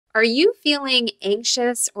Are you feeling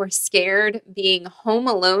anxious or scared being home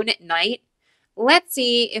alone at night? Let's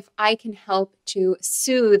see if I can help to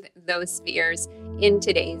soothe those fears in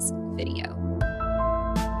today's video.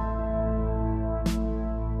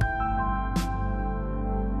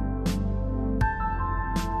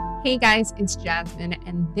 Hey guys, it's Jasmine,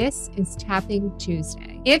 and this is Tapping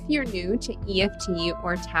Tuesday. If you're new to EFT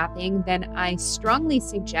or tapping, then I strongly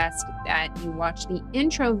suggest that you watch the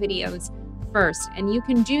intro videos first, and you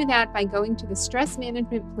can do that by going to the stress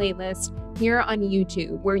management playlist here on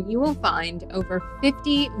YouTube, where you will find over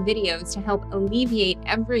 50 videos to help alleviate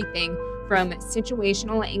everything from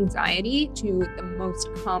situational anxiety to the most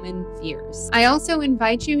common fears. I also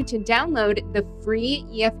invite you to download the free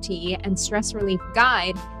EFT and stress relief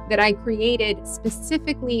guide that I created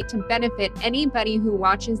specifically to benefit anybody who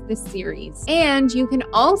watches this series. And you can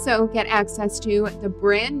also get access to the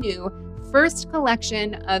brand new first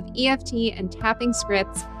collection of EFT and tapping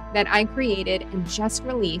scripts that I created and just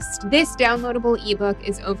released. This downloadable ebook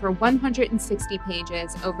is over 160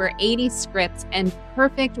 pages, over 80 scripts, and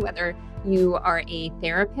perfect whether you are a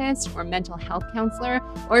therapist or mental health counselor,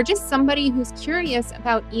 or just somebody who's curious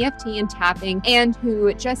about EFT and tapping and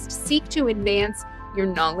who just seek to advance your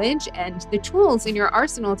knowledge and the tools in your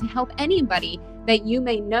arsenal to help anybody that you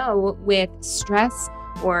may know with stress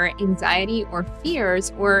or anxiety or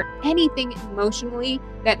fears or anything emotionally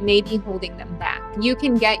that may be holding them back. You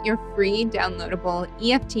can get your free downloadable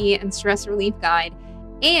EFT and stress relief guide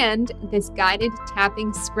and this guided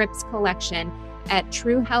tapping scripts collection at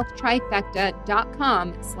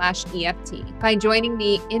truehealthtrifecta.com/EFT. By joining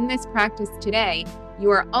me in this practice today, you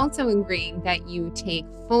are also agreeing that you take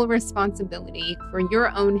full responsibility for your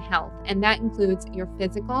own health, and that includes your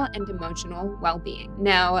physical and emotional well-being.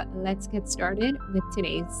 Now, let's get started with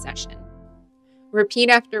today's session. Repeat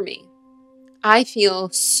after me. I feel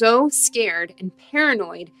so scared and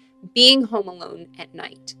paranoid being home alone at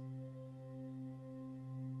night.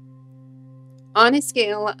 On a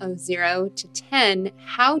scale of 0 to 10,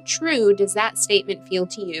 how true does that statement feel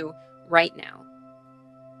to you right now?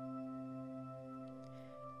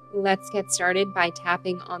 Let's get started by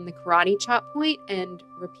tapping on the karate chop point and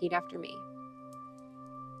repeat after me.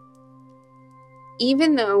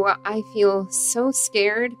 Even though I feel so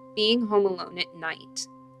scared being home alone at night,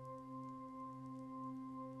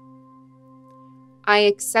 I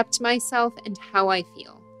accept myself and how I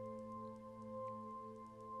feel.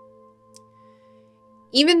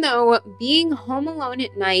 Even though being home alone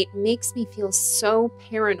at night makes me feel so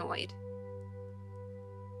paranoid,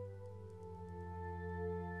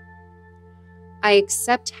 I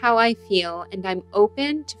accept how I feel and I'm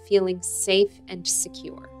open to feeling safe and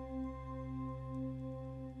secure.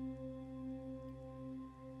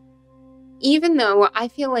 Even though I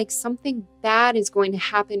feel like something bad is going to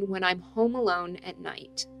happen when I'm home alone at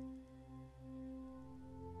night,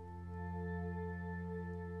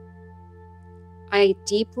 I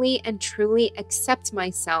deeply and truly accept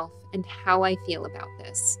myself and how I feel about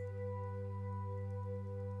this.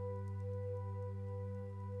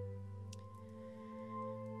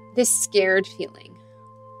 This scared feeling.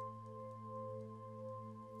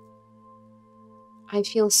 I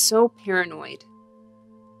feel so paranoid.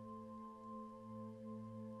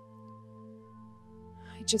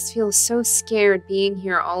 I just feel so scared being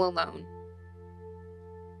here all alone.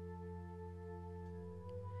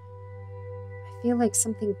 I feel like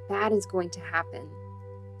something bad is going to happen.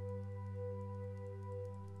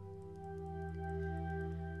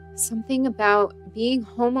 Something about being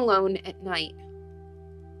home alone at night.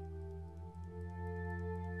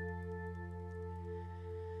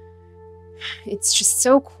 It's just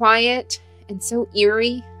so quiet and so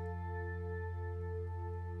eerie.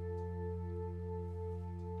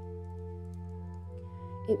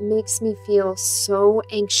 It makes me feel so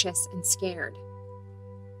anxious and scared.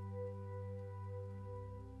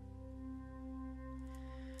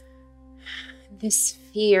 This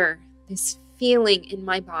fear, this feeling in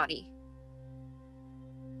my body.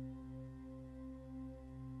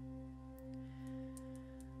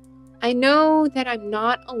 I know that I'm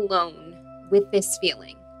not alone with this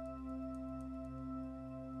feeling.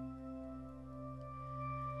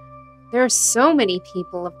 There are so many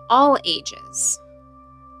people of all ages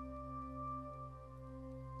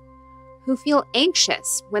who feel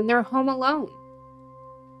anxious when they're home alone.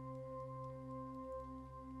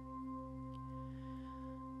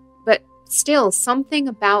 But still, something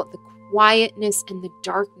about the quietness and the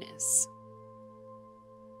darkness.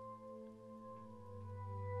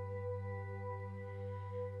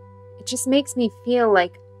 It just makes me feel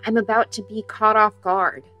like I'm about to be caught off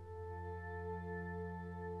guard.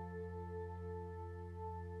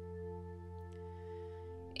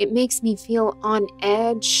 It makes me feel on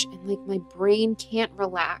edge and like my brain can't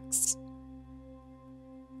relax.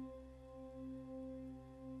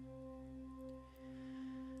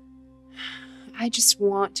 I just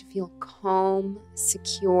want to feel calm,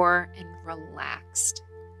 secure, and relaxed.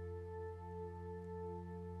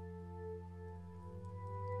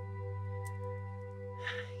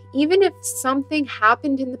 Even if something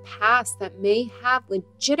happened in the past that may have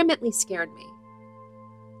legitimately scared me.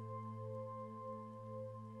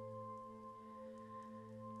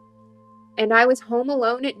 And I was home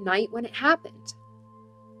alone at night when it happened.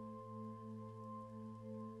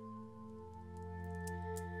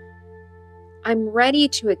 I'm ready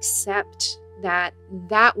to accept that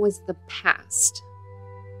that was the past.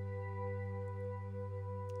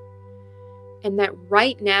 And that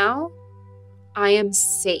right now, I am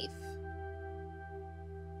safe.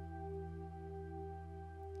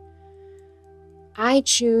 I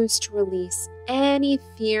choose to release any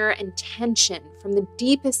fear and tension from the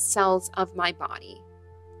deepest cells of my body.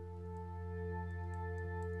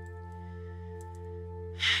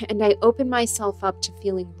 And I open myself up to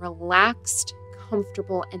feeling relaxed,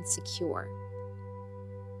 comfortable, and secure.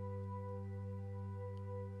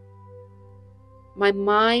 My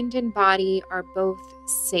mind and body are both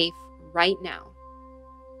safe right now.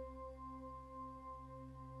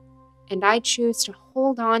 And I choose to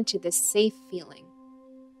hold on to this safe feeling.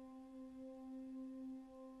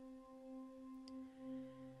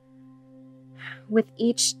 With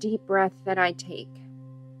each deep breath that I take,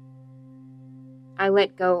 I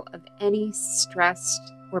let go of any stressed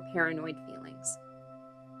or paranoid feelings.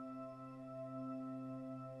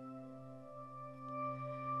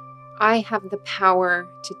 I have the power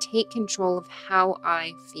to take control of how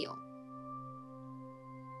I feel.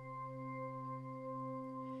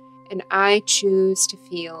 And I choose to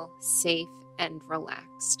feel safe and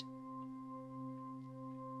relaxed.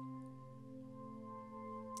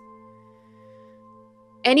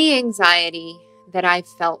 Any anxiety that I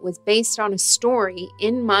felt was based on a story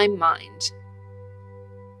in my mind.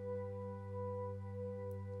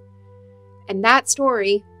 And that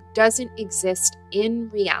story doesn't exist in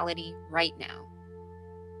reality right now.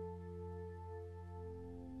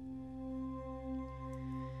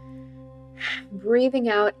 Breathing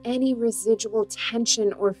out any residual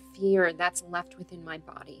tension or fear that's left within my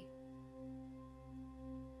body.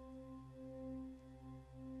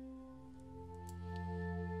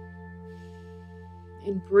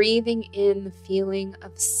 And breathing in the feeling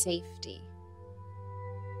of safety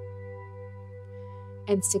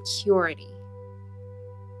and security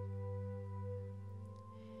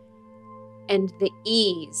and the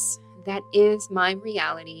ease that is my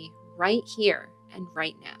reality right here and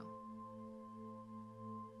right now.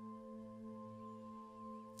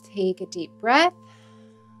 Take a deep breath,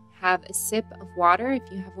 have a sip of water if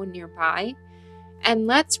you have one nearby, and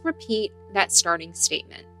let's repeat that starting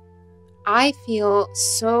statement. I feel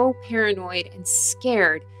so paranoid and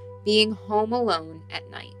scared being home alone at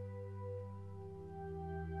night.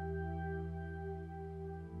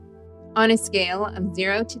 On a scale of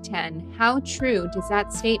 0 to 10, how true does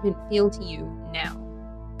that statement feel to you now?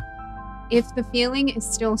 If the feeling is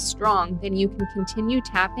still strong, then you can continue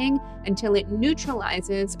tapping until it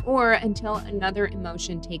neutralizes or until another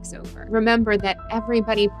emotion takes over. Remember that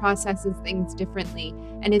everybody processes things differently,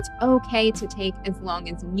 and it's okay to take as long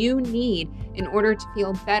as you need in order to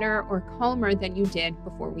feel better or calmer than you did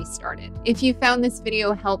before we started. If you found this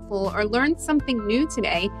video helpful or learned something new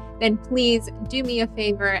today, then please do me a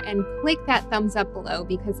favor and click that thumbs up below,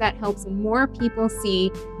 because that helps more people see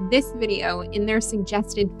this video in their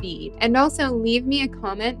suggested feed. And also leave me a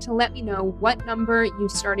comment to let me know what number you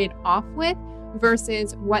started off with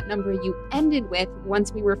versus what number you ended with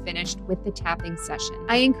once we were finished with the tapping session.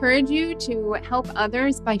 I encourage you to help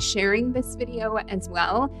others by sharing this video as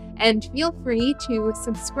well, and feel free to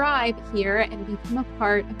subscribe here and become a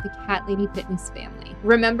part of the Cat Lady Fitness family.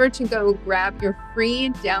 Remember to go grab your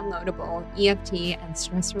free downloadable EFT and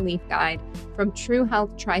stress relief guide from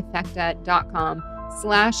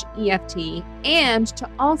truehealthtrifecta.com/EFT, and to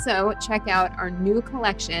also check out our new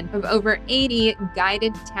collection of over 80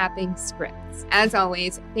 guided tapping scripts. As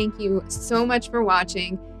always, thank you so much for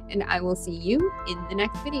watching, and I will see you in the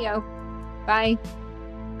next video. Bye.